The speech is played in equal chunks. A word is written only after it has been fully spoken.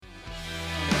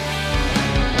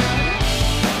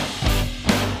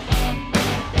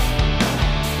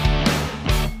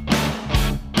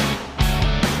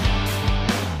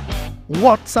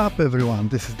What's up everyone,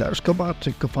 this is Darshko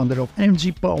Barczyk, co-founder of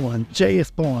MG Poland,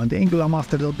 JS Poland,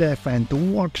 AngularMaster.dev and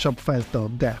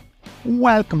WorkshopFest.dev.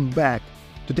 Welcome back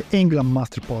to the Angular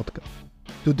Master Podcast.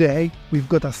 Today we've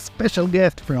got a special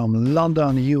guest from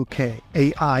London, UK,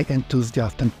 AI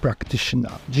enthusiast and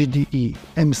practitioner, GDE,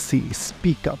 MC,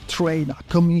 speaker, trainer,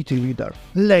 community leader,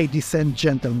 ladies and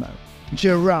gentlemen,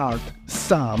 Gerard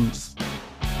Sans.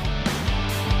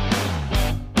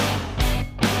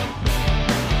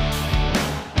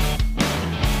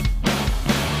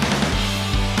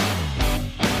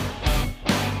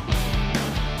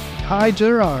 Hi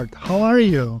Gerard, how are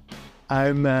you?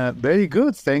 I'm very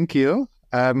good, thank you.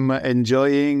 I'm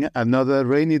enjoying another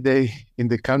rainy day in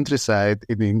the countryside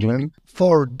in England.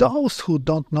 For those who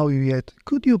don't know you yet,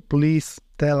 could you please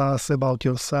tell us about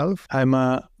yourself? I'm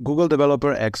a Google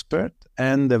developer expert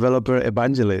and developer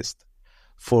evangelist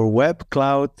for web,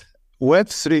 cloud,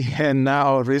 Web3, and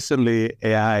now recently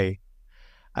AI.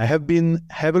 I have been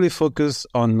heavily focused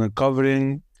on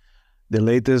covering the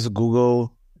latest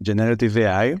Google generative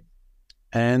AI.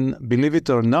 And believe it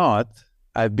or not,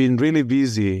 I've been really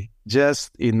busy.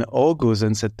 Just in August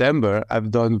and September,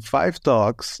 I've done 5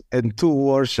 talks and 2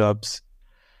 workshops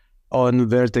on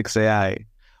Vertex AI.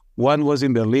 One was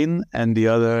in Berlin and the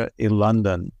other in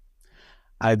London.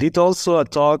 I did also a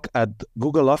talk at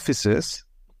Google offices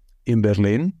in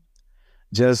Berlin,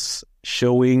 just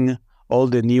showing all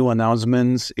the new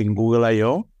announcements in Google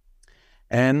I/O.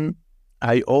 And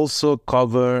I also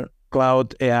cover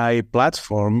Cloud AI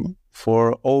platform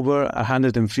for over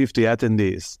 150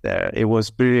 attendees there. It was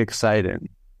pretty exciting.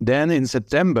 Then in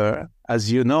September,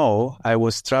 as you know, I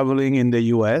was traveling in the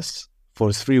US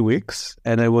for 3 weeks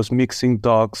and I was mixing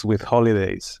talks with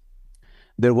holidays.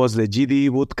 There was the GDE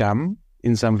bootcamp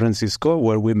in San Francisco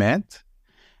where we met,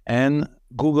 and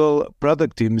Google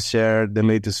product teams shared the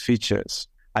latest features.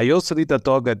 I also did a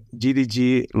talk at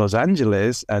GDG Los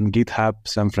Angeles and GitHub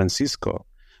San Francisco,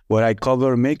 where I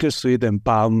cover MakerSuite and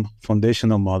PaLM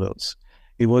foundational models.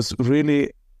 It was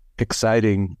really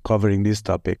exciting covering these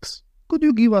topics. Could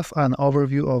you give us an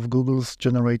overview of Google's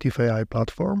generative AI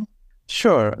platform?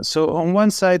 Sure. So on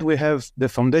one side, we have the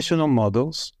foundational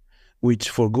models, which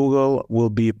for Google will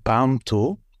be PaLM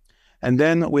 2. And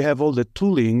then we have all the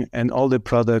tooling and all the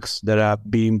products that are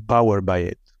being powered by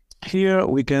it. Here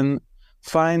we can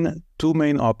find 2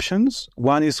 main options.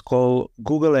 One is called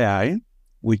Google AI,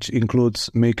 which includes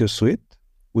MakerSuite,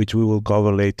 which we will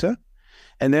cover later.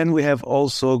 And then we have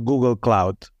also Google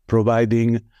Cloud,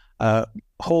 providing a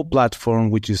whole platform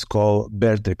which is called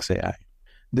Vertex AI.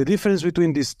 The difference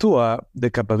between these two are the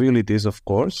capabilities, of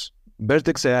course.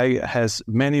 Vertex AI has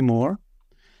many more.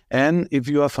 And if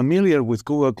you are familiar with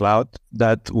Google Cloud,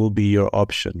 that will be your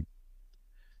option.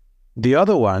 The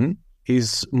other one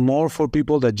is more for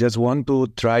people that just want to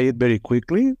try it very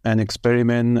quickly and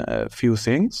experiment a few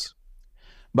things.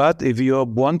 But if you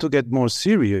want to get more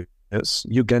serious,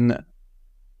 you can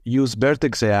use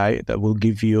Vertex AI that will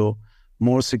give you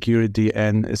more security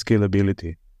and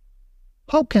scalability.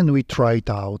 How can we try it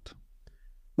out?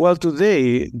 Well,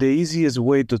 today, the easiest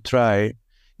way to try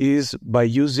is by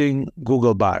using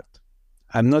Google Bard.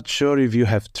 I'm not sure if you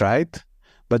have tried,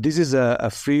 but this is a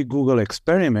free Google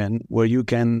experiment where you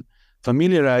can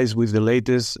familiarize with the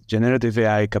latest generative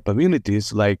AI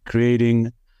capabilities like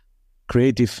creative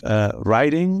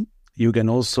writing. You can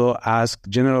also ask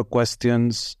general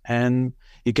questions, and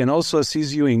it can also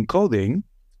assist you in coding,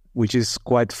 which is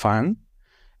quite fun,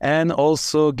 and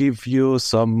also give you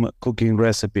some cooking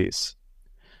recipes.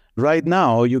 Right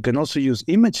now, you can also use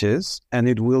images, and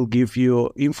it will give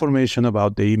you information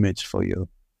about the image for you.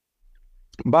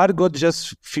 But got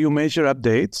just few major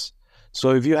updates. So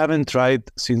if you haven't tried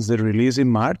since the release in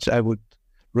March, I would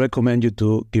recommend you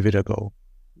to give it a go.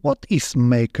 What is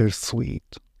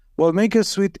MakerSuite? Well,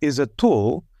 MakerSuite is a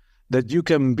tool that you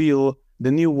can build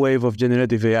the new wave of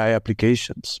generative AI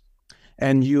applications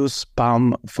and use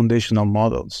PaLM foundational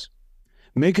models.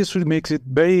 MakerSuite makes it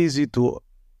very easy to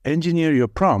engineer your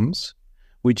prompts,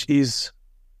 which is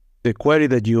the query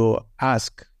that you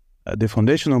ask the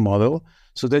foundational model,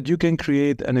 so that you can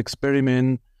create an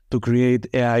experiment to create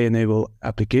AI-enabled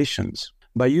applications.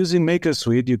 By using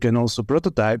MakerSuite, you can also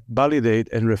prototype, validate,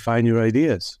 and refine your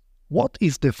ideas. What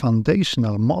is the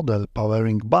foundational model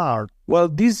powering Bard? Well,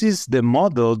 this is the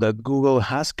model that Google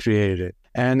has created,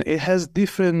 and it has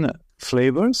different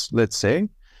flavors, let's say.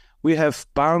 We have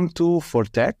PaLM 2 for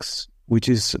text, which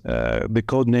is, the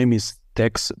code name is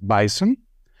Text Bison.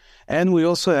 And we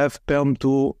also have PaLM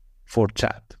 2 for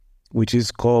chat, which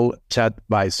is called Chat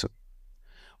Bison.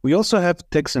 We also have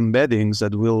text embeddings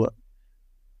that will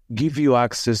give you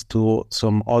access to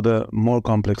some other more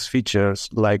complex features,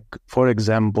 like, for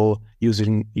example,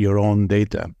 using your own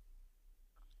data.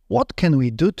 What can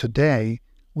we do today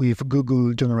with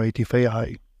Google Generative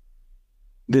AI?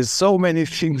 There's so many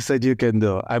things that you can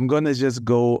do. I'm going to just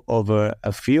go over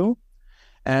a few.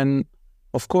 And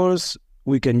of course,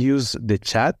 we can use the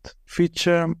chat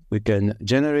feature. We can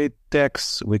generate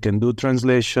text. We can do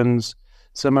translations,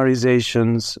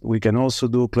 summarizations. We can also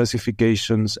do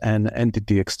classifications and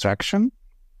entity extraction.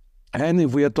 And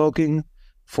if we are talking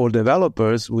for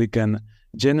developers, we can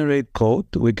generate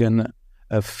code. We can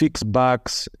fix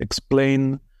bugs,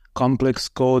 explain complex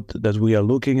code that we are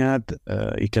looking at.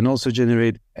 It can also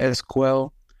generate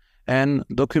SQL and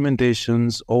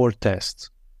documentations or tests.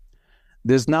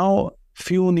 There's now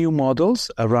few new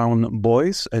models around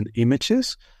voice and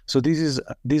images. So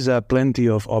these are plenty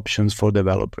of options for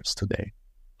developers today.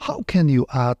 How can you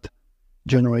add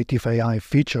generative AI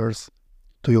features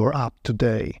to your app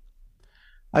today?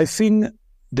 I think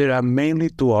there are mainly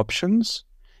two options.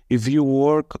 If you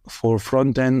work for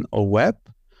front-end or web,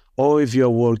 or if you're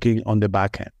working on the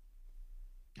back-end.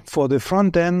 For the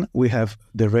front-end, we have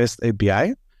the REST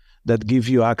API that gives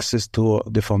you access to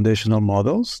the foundational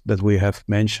models that we have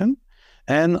mentioned.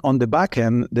 And on the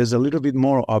back-end, there's a little bit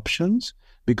more options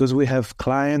because we have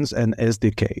clients and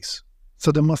SDKs.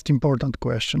 So the most important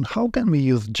question, how can we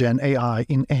use Gen AI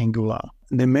in Angular?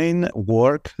 The main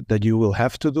work that you will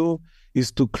have to do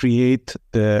is to create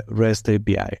the REST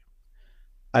API.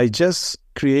 I just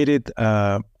created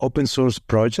an open source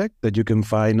project that you can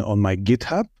find on my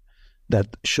GitHub that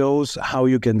shows how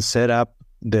you can set up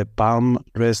the PaLM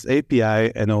REST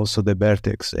API and also the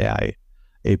Vertex AI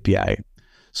API.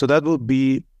 So that will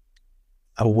be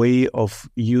a way of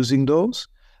using those.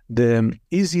 The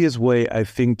easiest way, I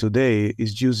think, today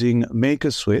is using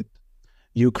MakerSuite.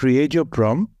 You create your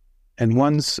prompt, and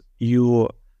once you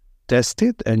test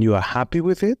it and you are happy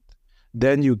with it,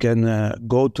 then you can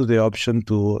go to the option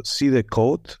to see the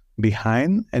code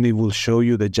behind, and it will show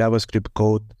you the JavaScript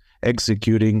code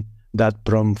executing that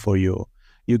prompt for you.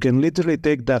 You can literally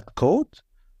take that code,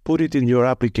 put it in your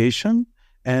application,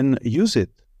 and use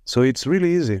it. So it's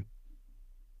really easy.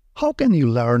 How can you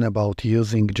learn about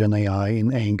using Gen AI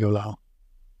in Angular?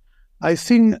 I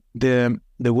think the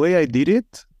way I did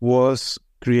it was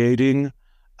creating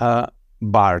a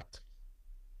BART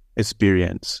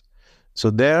experience. So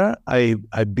there I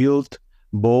built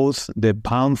both the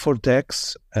PaLM for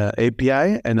Text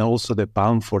API and also the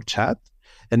PaLM for Chat.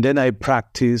 And then I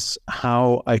practiced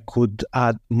how I could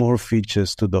add more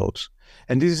features to those.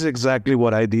 And this is exactly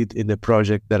what I did in the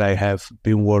project that I have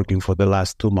been working for the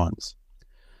last 2 months.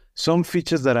 Some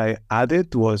features that I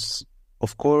added was,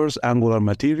 of course, Angular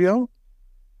Material,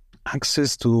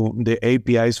 access to the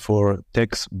APIs for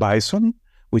Text Bison,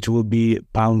 which will be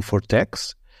PaLM for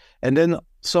Text, and then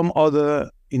some other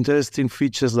interesting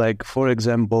features like, for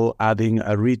example, adding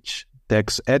a rich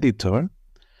text editor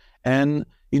and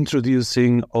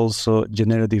introducing also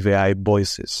generative AI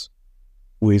voices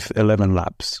with 11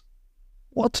 Labs.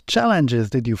 What challenges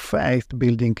did you face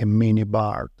building a mini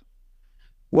BART?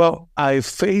 Well, I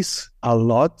faced a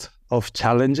lot of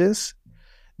challenges.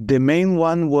 The main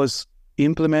one was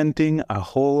implementing a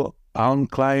whole PaLM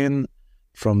client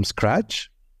from scratch,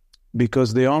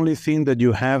 because the only thing that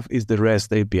you have is the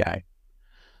REST API.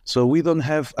 So we don't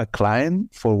have a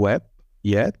client for web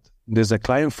yet. There's a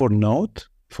client for Node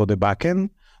for the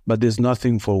backend, but there's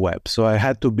nothing for web. So I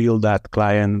had to build that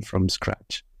client from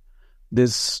scratch.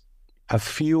 There's a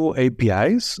few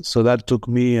APIs, so that took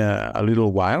me a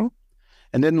little while.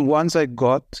 And then once I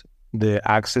got the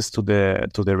access to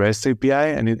the REST API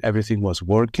and everything was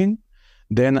working,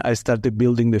 then I started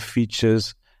building the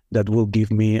features that will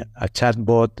give me a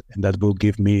chatbot and that will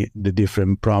give me the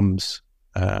different prompts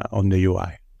on the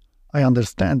UI. I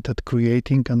understand that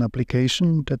creating an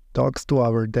application that talks to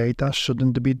our data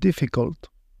shouldn't be difficult.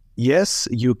 Yes,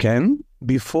 you can.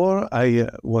 Before I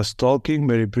was talking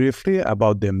very briefly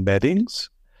about the embeddings.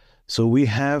 So we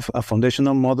have a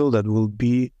foundational model that will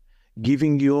be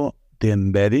giving you the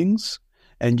embeddings,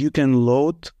 and you can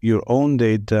load your own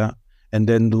data and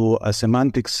then do a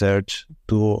semantic search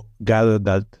to gather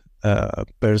that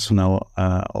personal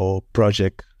or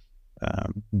project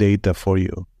data for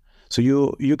you. So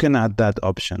you can add that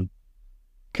option.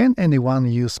 Can anyone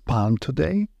use PaLM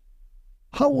today?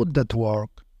 How would that work?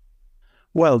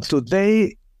 Well,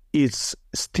 today it's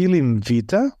still in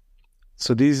beta.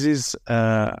 So this is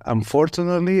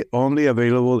unfortunately only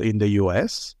available in the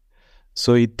US.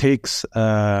 So it takes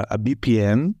a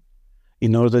VPN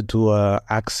in order to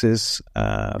access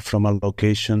from a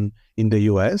location in the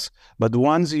US. But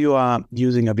once you are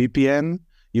using a VPN,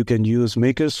 you can use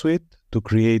MakerSuite to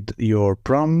create your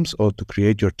prompts or to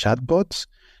create your chatbots.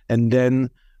 And then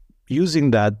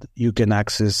using that, you can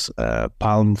access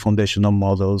PaLM foundational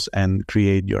models and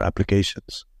create your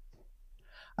applications.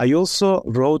 I also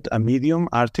wrote a Medium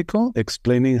article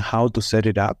explaining how to set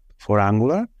it up for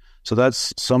Angular. So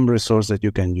that's some resource that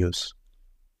you can use.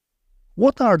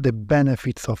 What are the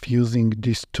benefits of using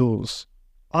these tools?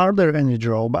 Are there any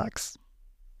drawbacks?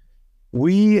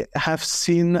 We have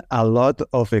seen a lot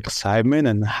of excitement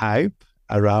and hype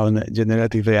around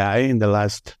generative AI in the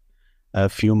last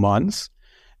few months.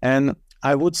 And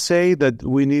I would say that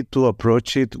we need to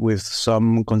approach it with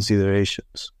some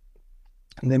considerations.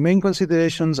 The main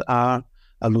considerations are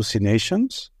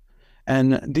hallucinations.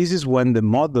 And this is when the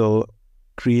model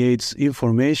creates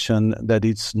information that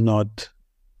it's not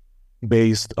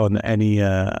based on any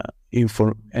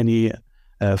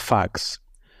facts.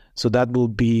 So that will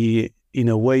be, in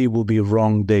a way, will be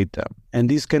wrong data. And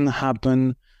this can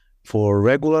happen for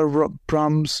regular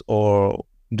prompts or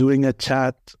during a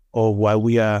chat or while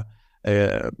we are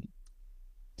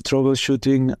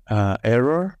troubleshooting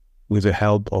error with the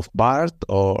help of BART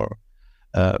or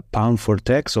PaLM for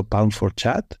text or PaLM for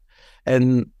chat.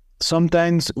 And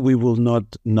sometimes we will not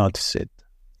notice it.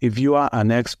 If you are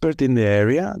an expert in the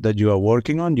area that you are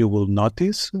working on, you will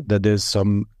notice that there's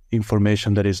some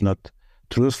information that is not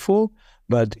truthful.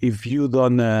 But if you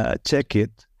don't check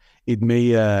it, it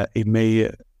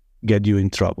may get you in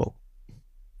trouble.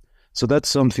 So that's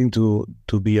something to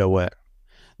be aware.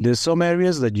 There's some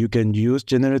areas that you can use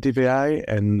generative AI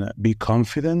and be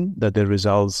confident that the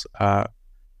results are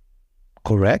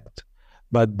correct,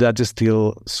 but that is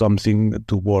still something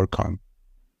to work on.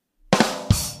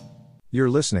 You're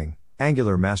listening,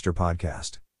 Angular Master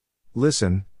Podcast.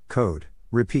 Listen, code,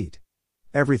 repeat.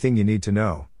 Everything you need to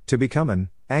know to become an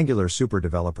Angular super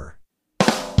developer.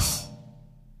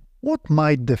 What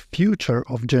might the future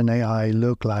of Gen AI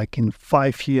look like in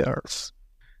 5 years?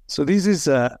 So this is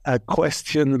a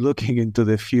question looking into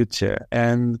the future.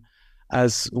 And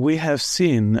as we have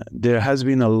seen, there has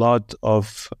been a lot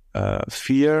of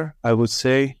fear, I would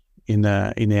say, in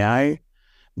AI,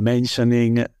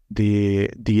 mentioning the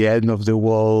end of the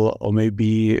world, or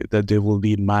maybe that there will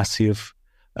be massive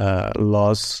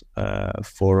loss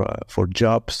for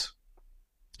jobs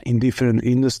in different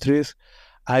industries.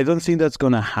 I don't think that's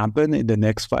going to happen in the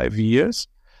next 5 years,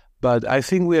 but I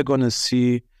think we are going to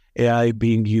see AI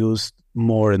being used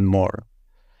more and more.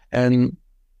 And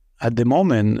at the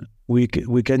moment, we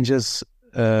can just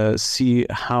see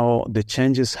how the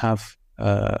changes have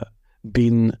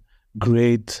been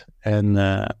great and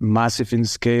massive in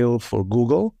scale for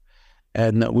Google,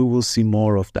 and we will see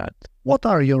more of that. What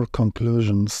are your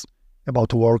conclusions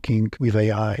about working with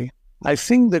AI? I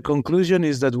think the conclusion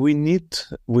is that we need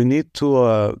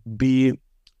to be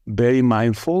very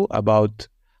mindful about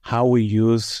how we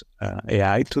use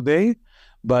AI today,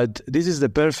 but this is the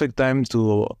perfect time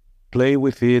to play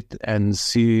with it and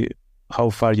see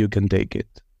how far you can take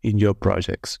it in your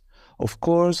projects. Of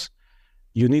course,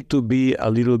 you need to be a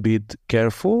little bit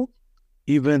careful.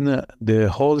 Even the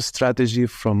whole strategy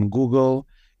from Google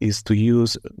is to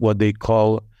use what they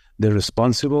call the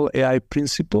responsible AI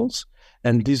principles,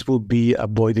 and this will be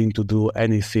avoiding to do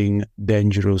anything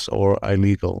dangerous or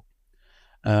illegal.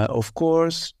 Of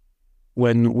course,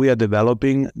 when we are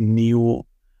developing new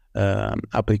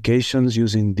applications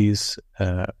using these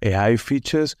AI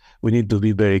features, we need to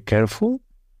be very careful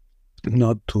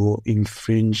not to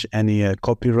infringe any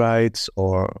copyrights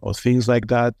or things like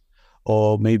that,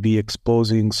 or maybe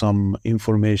exposing some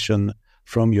information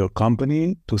from your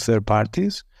company to third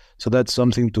parties. So that's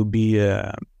something to be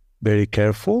very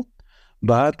careful.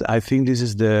 But I think this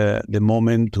is the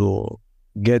moment to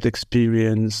get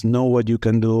experience, know what you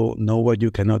can do, know what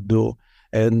you cannot do,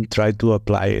 and try to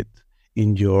apply it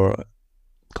in your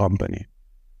company.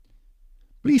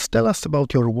 Please tell us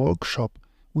about your workshop,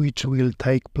 which will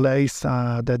take place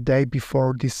the day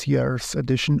before this year's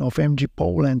edition of MG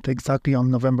Poland, exactly on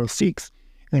November 6th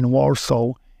in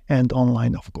Warsaw and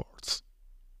online, of course.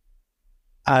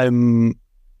 I'm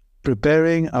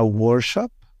preparing a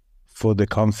workshop for the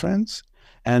conference,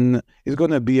 and it's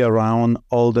going to be around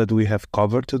all that we have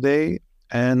covered today,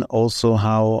 and also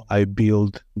how I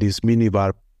build this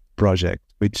minibar project,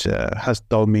 which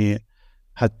took me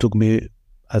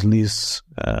at least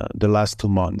the last 2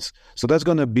 months. So that's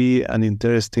going to be an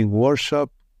interesting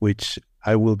workshop, which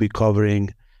I will be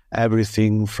covering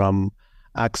everything from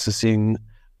accessing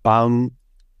PaLM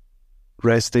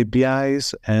REST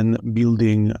APIs and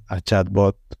building a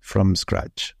chatbot from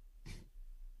scratch.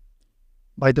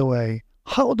 By the way,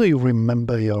 how do you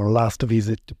remember your last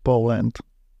visit to Poland?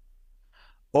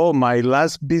 Oh, my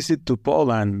last visit to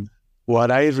Poland,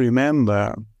 what I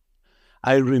remember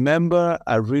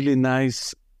a really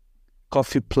nice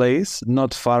coffee place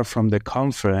not far from the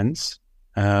conference,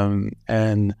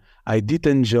 and I did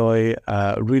enjoy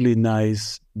a really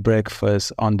nice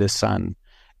breakfast on the sun.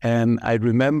 And I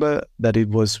remember that it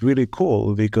was really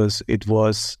cool because it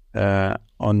was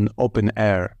on open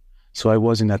air. So I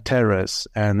was in a terrace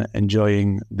and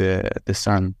enjoying the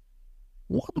sun.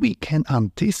 What we can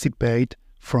anticipate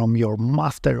from your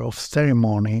Master of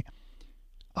Ceremony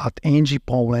at NG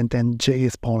Poland and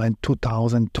JS Poland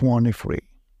 2023?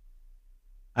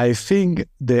 I think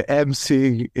the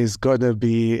emceeing is going to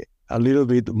be a little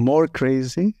bit more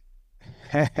crazy,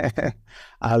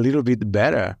 a little bit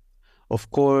better. Of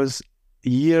course,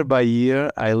 year by year,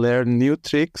 I learn new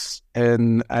tricks,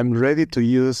 and I'm ready to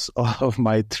use all of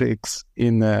my tricks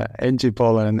in NG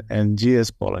Poland and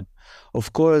JS Poland.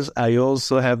 Of course, I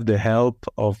also have the help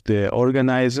of the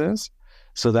organizers,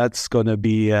 so that's going to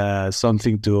be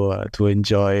something to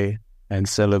enjoy and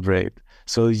celebrate.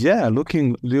 So yeah,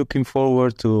 looking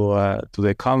forward to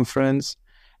the conference,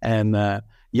 and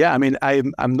yeah, I mean,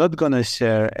 I'm not going to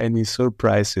share any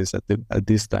surprises at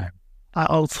this time. I'm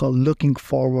also looking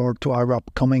forward to our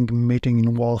upcoming meeting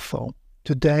in Warsaw.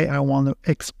 Today, I want to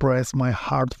express my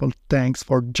heartfelt thanks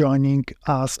for joining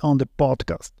us on the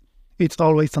podcast. It's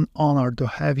always an honor to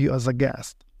have you as a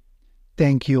guest.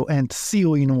 Thank you and see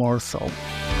you in Warsaw.